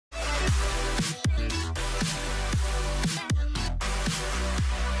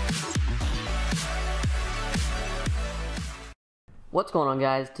What's going on,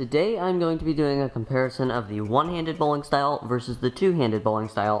 guys? Today I'm going to be doing a comparison of the one-handed bowling style versus the two-handed bowling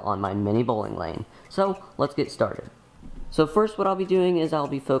style on my mini bowling lane. So let's get started. So first, what I'll be doing is I'll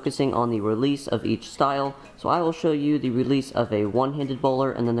be focusing on the release of each style. So I will show you the release of a one-handed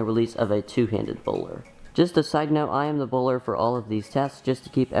bowler and then the release of a two-handed bowler. Just a side note, I am the bowler for all of these tests just to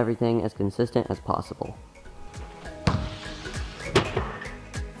keep everything as consistent as possible.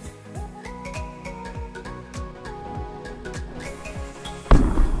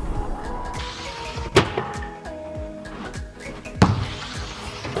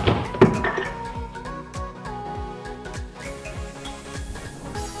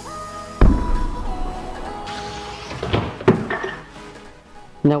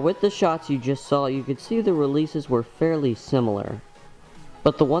 Now with the shots you just saw, you could see the releases were fairly similar.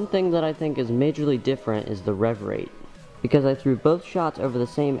 But the one thing that I think is majorly different is the rev rate. Because I threw both shots over the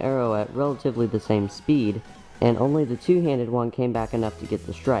same arrow at relatively the same speed, and only the two-handed one came back enough to get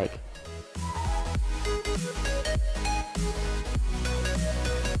the strike.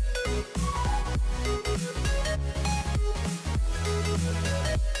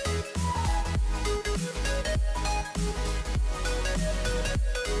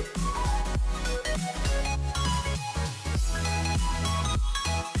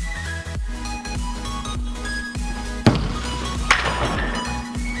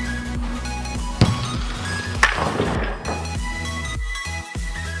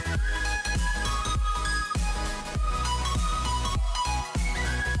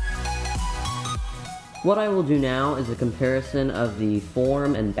 What I will do now is a comparison of the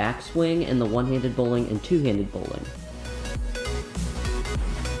form and backswing in the one-handed bowling and two-handed bowling.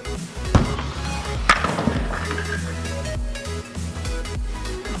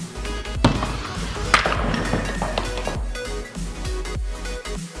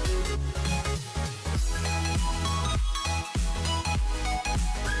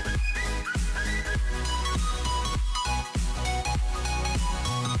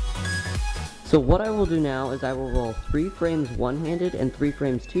 So what I will do now is I will roll 3 frames one-handed and 3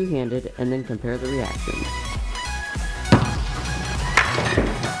 frames two-handed and then compare the reactions.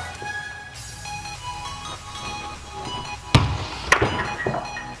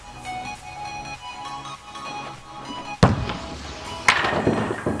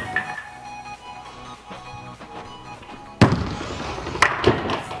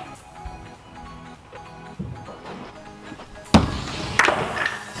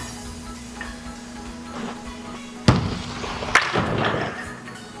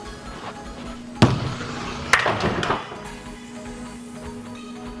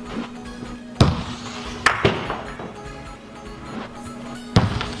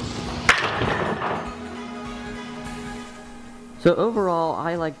 So overall,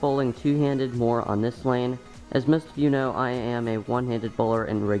 I like bowling two-handed more on this lane. As most of you know, I am a one-handed bowler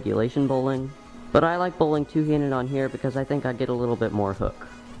in regulation bowling. But I like bowling two-handed on here because I think I get a little bit more hook.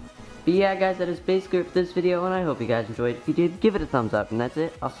 But yeah guys, that is basically it for this video, and I hope you guys enjoyed. If you did, give it a thumbs up, and that's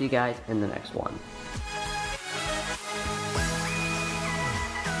it. I'll see you guys in the next one.